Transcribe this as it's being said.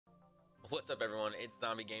What's up everyone, it's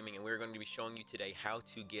Zombie Gaming and we're going to be showing you today how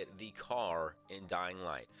to get the car in Dying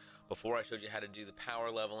Light. Before I showed you how to do the power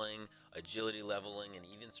leveling, agility leveling, and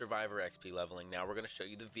even survivor XP leveling, now we're going to show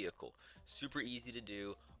you the vehicle. Super easy to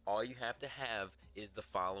do. All you have to have is the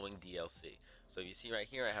following DLC. So you see right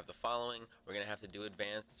here I have the following. We're going to have to do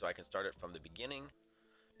advanced so I can start it from the beginning.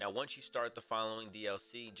 Now once you start the following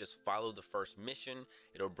DLC, just follow the first mission.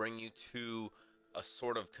 It'll bring you to a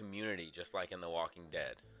sort of community just like in The Walking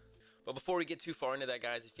Dead. But before we get too far into that,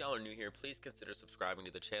 guys, if y'all are new here, please consider subscribing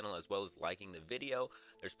to the channel as well as liking the video.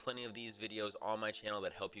 There's plenty of these videos on my channel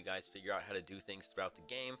that help you guys figure out how to do things throughout the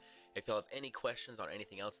game. If y'all have any questions on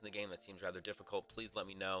anything else in the game that seems rather difficult, please let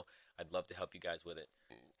me know. I'd love to help you guys with it.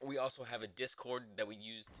 We also have a Discord that we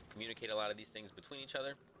use to communicate a lot of these things between each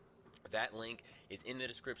other. That link is in the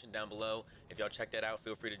description down below. If y'all check that out,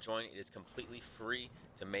 feel free to join. It is completely free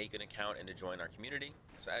to make an account and to join our community.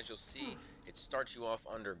 So as you'll see, it starts you off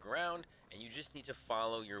underground and you just need to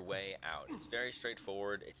follow your way out. It's very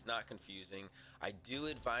straightforward. It's not confusing. I do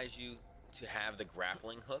advise you to have the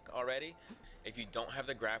grappling hook already. If you don't have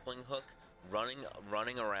the grappling hook,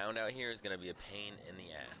 running around out here is going to be a pain in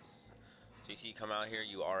the ass. So you see you come out here,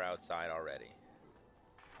 you are outside already.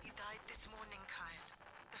 He died this morning, Kyle.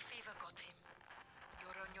 The fever got him. You're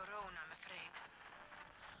on your own, I'm afraid.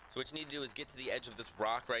 So what you need to do is get to the edge of this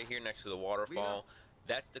rock right here next to the waterfall.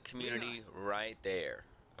 That's the community right there.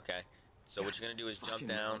 Okay? So what you're going to do is jump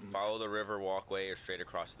down, follow the river walkway, or straight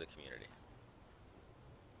across to the community.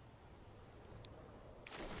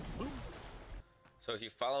 So if you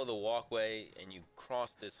follow the walkway and you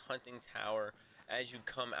cross this hunting tower, as you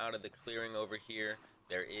come out of the clearing over here,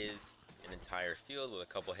 there is an entire field with a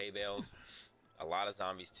couple hay bales. A lot of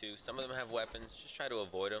zombies too. Some of them have weapons. Just try to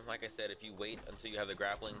avoid them. Like I said, if you wait until you have the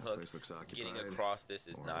grappling hook, getting across this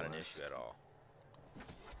is not an issue at all.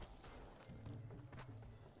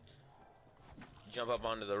 Jump up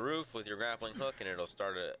onto the roof with your grappling hook and it'll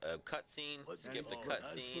start a cutscene. Skip the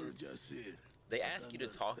cutscene. They ask you to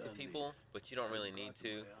talk to people, but you don't really need to.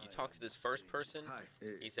 You talk to this first person.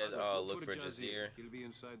 He says, oh, look for Jazir.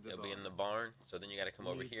 He'll be in the barn. So then you got to come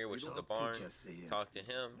over here, which is the barn. Talk to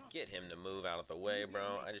him. Get him to move out of the way,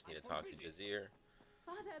 bro. I just need to talk to Jazir.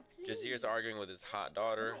 Jazir's arguing with his hot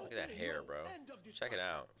daughter. Look at that hair, bro. Check it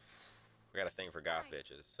out. We got a thing for goth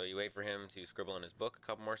bitches. So you wait for him to scribble in his book a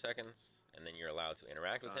couple more seconds, and then you're allowed to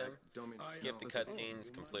interact with him. Skip the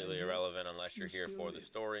cutscenes. Completely irrelevant unless you're here for the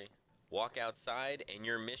story. Walk outside and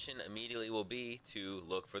your mission immediately will be to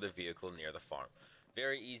look for the vehicle near the farm.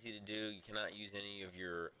 Very easy to do. You cannot use any of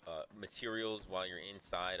your materials while you're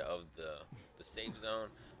inside of the safe zone.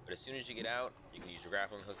 But as soon as you get out, you can use your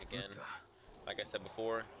grappling hook again. Like I said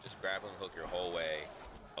before, just grappling hook your whole way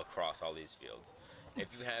across all these fields. If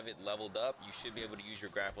you have it leveled up, you should be able to use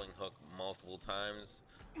your grappling hook multiple times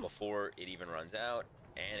before it even runs out.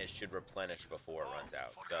 And it should replenish before it runs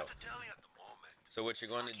out. So what you're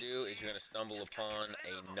going to do is you're going to stumble upon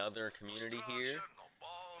another community here,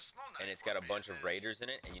 and it's got a bunch of raiders in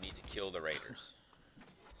it, and you need to kill the raiders.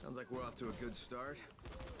 Sounds like we're off to a good start.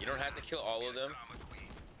 You don't have to kill all of them.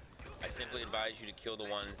 I simply advise you to kill the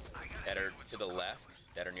ones that are to the left,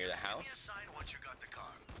 that are near the house.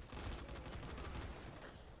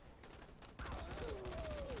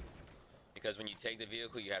 Because when you take the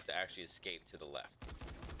vehicle, you have to actually escape to the left.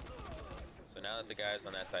 So now that the guys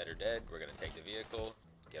on that side are dead, we're going to take the vehicle,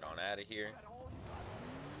 get on out of here.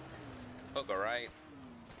 Hook a right.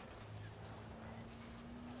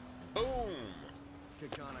 Boom!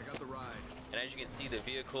 Okay, Con, I got the ride. And as you can see, the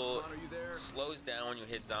vehicle slows down when you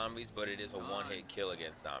hit zombies, but it is a one-hit kill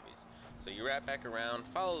against zombies. So you wrap back around,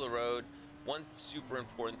 follow the road. One super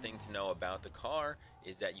important thing to know about the car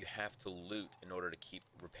is that you have to loot in order to keep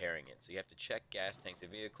repairing it. So you have to check gas tanks of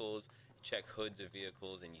vehicles, check hoods of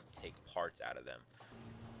vehicles, and you take parts out of them.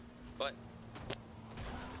 But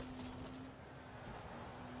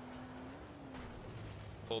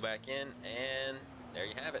pull back in, and there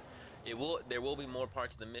you have it. There will be more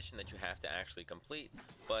parts of the mission that you have to actually complete,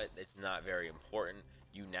 but it's not very important.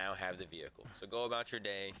 You now have the vehicle. So go about your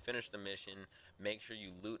day, finish the mission, make sure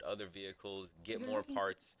you loot other vehicles, get more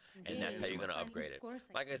parts, and that's how you're going to upgrade it.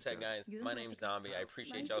 Like I said, guys, my name's Zombie. I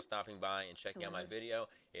appreciate y'all stopping by and checking out my video.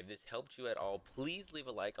 If this helped you at all, please leave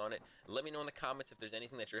a like on it. Let me know in the comments if there's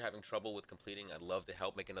anything that you're having trouble with completing. I'd love to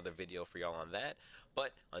help make another video for y'all on that.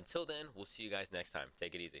 But until then, we'll see you guys next time.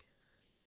 Take it easy.